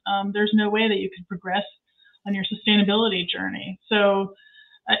suppliers, there's no way that you could progress on your sustainability journey. So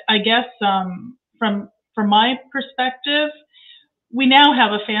I guess from my perspective, we now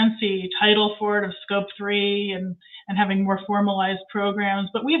have a fancy title for it of scope 3 and having more formalized programs,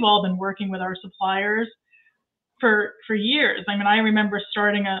 but we've all been working with our suppliers for years. I mean, I remember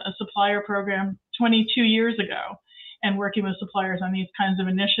starting a supplier program 22 years ago and working with suppliers on these kinds of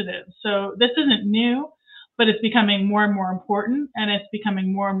initiatives. So this isn't new, but it's becoming more and more important, and it's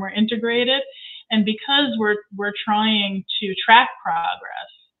becoming more and more integrated. And because we're trying to track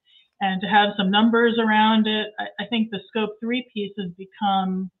progress and to have some numbers around it, I think the scope 3 piece has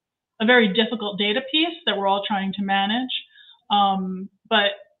become a very difficult data piece that we're all trying to manage.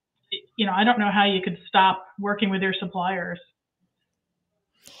 But you know, I don't know how you could stop working with your suppliers.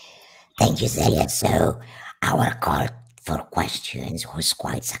 Thank you, Zelia. So our call for questions was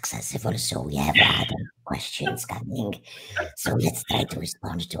quite successful. So we have other questions coming. So let's try to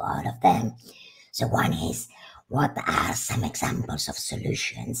respond to all of them. So one is, what are some examples of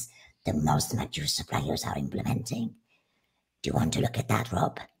solutions the most mature suppliers are implementing? Do you want to look at that,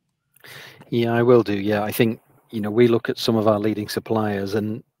 Rob? Yeah, I will do. Yeah, I think, you know, we look at some of our leading suppliers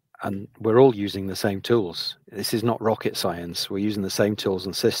and we're all using the same tools. This is not rocket science. We're using the same tools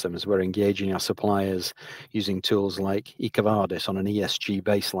and systems. We're engaging our suppliers using tools like EcoVadis on an ESG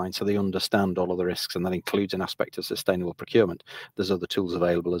baseline, so they understand all of the risks, and that includes an aspect of sustainable procurement. There's other tools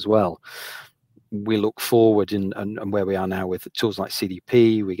available as well. We look forward and where we are now with tools like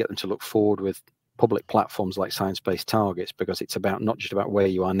CDP, we get them to look forward with public platforms like science-based targets, because it's about not just about where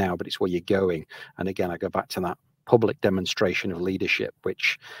you are now, but it's where you're going. And again, I go back to that public demonstration of leadership,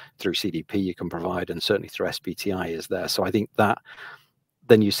 which through CDP you can provide, and certainly through SBTI is there. So I think that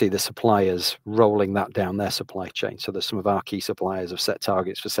then you see the suppliers rolling that down their supply chain. So there's some of our key suppliers have set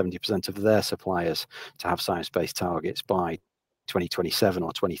targets for 70% of their suppliers to have science-based targets by 2027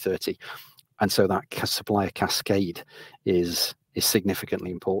 or 2030. And so that supplier cascade is significantly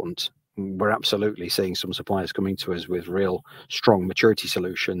important. We're absolutely seeing some suppliers coming to us with real strong maturity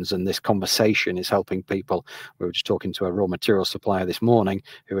solutions, and this conversation is helping people. We were just talking to a raw material supplier this morning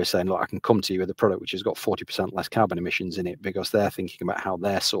who was saying, look, I can come to you with a product which has got 40% less carbon emissions in it, because they're thinking about how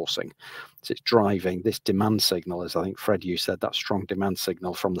they're sourcing. So it's driving this demand signal, as I think Fred, you said, that strong demand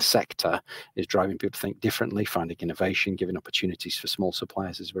signal from the sector is driving people to think differently, finding innovation, giving opportunities for small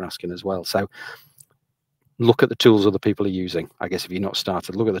suppliers, as we're asking as well. So look at the tools other people are using. I guess if you're not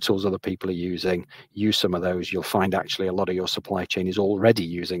started, look at the tools other people are using, use some of those. You'll find actually a lot of your supply chain is already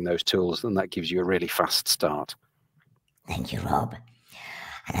using those tools, and that gives you a really fast start. Thank you, Rob.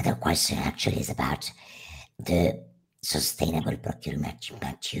 Another question actually is about the sustainable procurement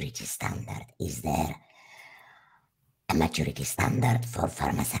maturity standard. Is there a maturity standard for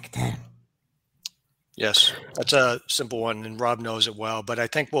pharma sector? Yes, that's a simple one, and Rob knows it well, but I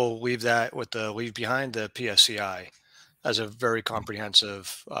think we'll leave that with leave behind the PSCI as a very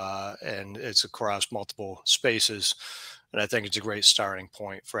comprehensive, and it's across multiple spaces. And I think it's a great starting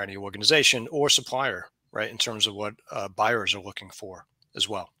point for any organization or supplier, right, in terms of what buyers are looking for as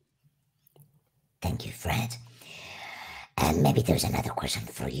well. Thank you, Fred. And maybe there's another question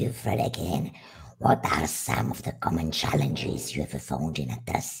for you, Fred, again. What are some of the common challenges you have found in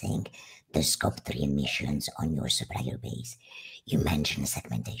addressing the scope 3 emissions on your supplier base? You mentioned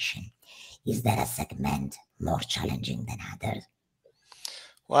segmentation. Is there a segment more challenging than others?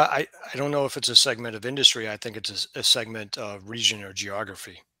 Well, I don't know if it's a segment of industry. I think it's a segment of region or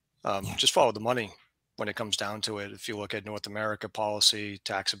geography. Yeah. Just follow the money when it comes down to it. If you look at North America policy,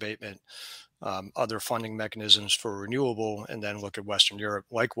 tax abatement, other funding mechanisms for renewable, and then look at Western Europe,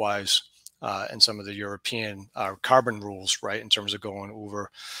 likewise, and some of the European carbon rules, right, in terms of going over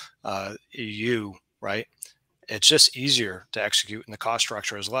EU, right? It's just easier to execute, and the cost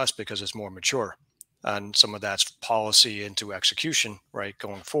structure is less because it's more mature. And some of that's policy into execution, right,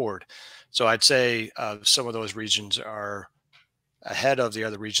 going forward. So I'd say some of those regions are ahead of the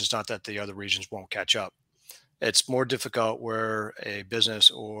other regions, not that the other regions won't catch up. It's more difficult where a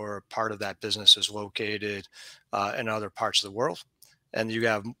business or part of that business is located in other parts of the world. And you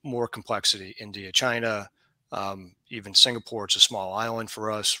have more complexity, India, China, even Singapore, it's a small island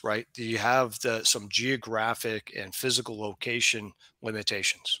for us, right? You have some geographic and physical location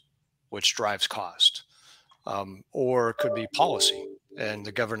limitations, which drives cost. or it could be policy and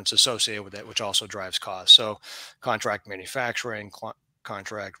the governance associated with it, which also drives costs. So contract manufacturing,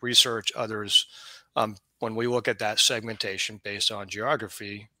 contract research, others. When we look at that segmentation based on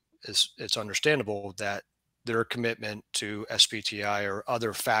geography, it's understandable that their commitment to SBTI or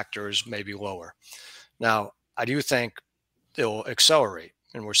other factors may be lower. Now, I do think it'll accelerate,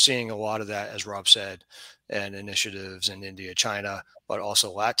 and we're seeing a lot of that, as Rob said, and initiatives in India, China, but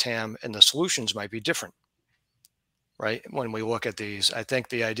also LATAM, and the solutions might be different, right? When we look at these, I think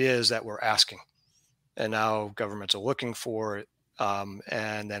the idea is that we're asking, and now governments are looking for it,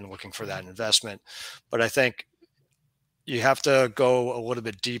 and then looking for that investment. But I think you have to go a little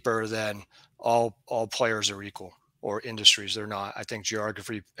bit deeper than all players are equal, or industries they're not. I think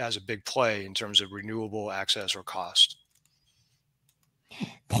geography has a big play in terms of renewable access or cost.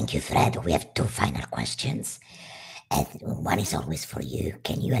 Thank you, Fred. We have two final questions. And one is always for you.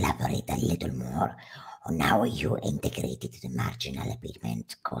 Can you elaborate a little more on how you integrated the marginal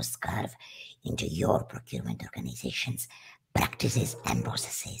payment cost curve into your procurement organization's practices and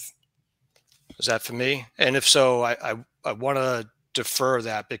processes? Is that for me? And if so, I want to defer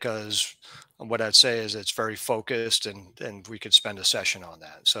that, because what I'd say is it's very focused, and we could spend a session on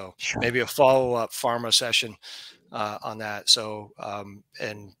that. So Sure. maybe a follow-up pharma session on that. So,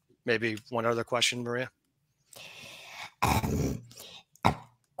 and maybe one other question, Maria? A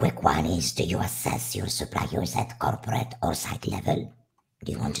quick one is, do you assess your suppliers at corporate or site level?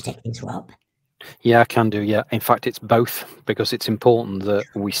 Do you want to take this, Rob? Yeah, I can do. Yeah, in fact, it's both, because it's important that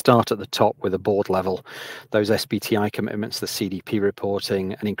we start at the top with a board level. Those SBTI commitments, the CDP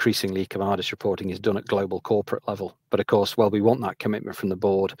reporting, and increasingly EcoVadis reporting is done at global corporate level. But of course, while we want that commitment from the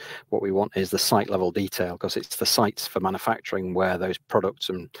board, what we want is the site level detail, because it's the sites for manufacturing where those products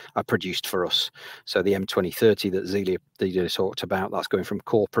are produced for us. So the M2030 that Zelia talked about, that's going from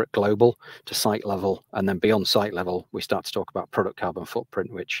corporate global to site level, and then beyond site level, we start to talk about product carbon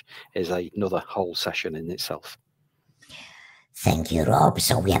footprint, which is another whole session in itself. Thank you, Rob.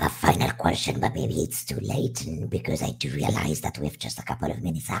 So we have a final question, but maybe it's too late, because I do realize that we have just a couple of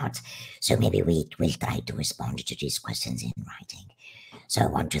minutes out. So maybe we will try to respond to these questions in writing. So I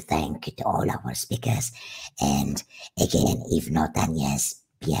want to thank all our speakers. And again, if not done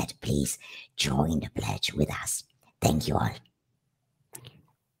yet, please join the pledge with us. Thank you all.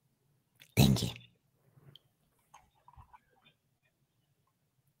 Thank you.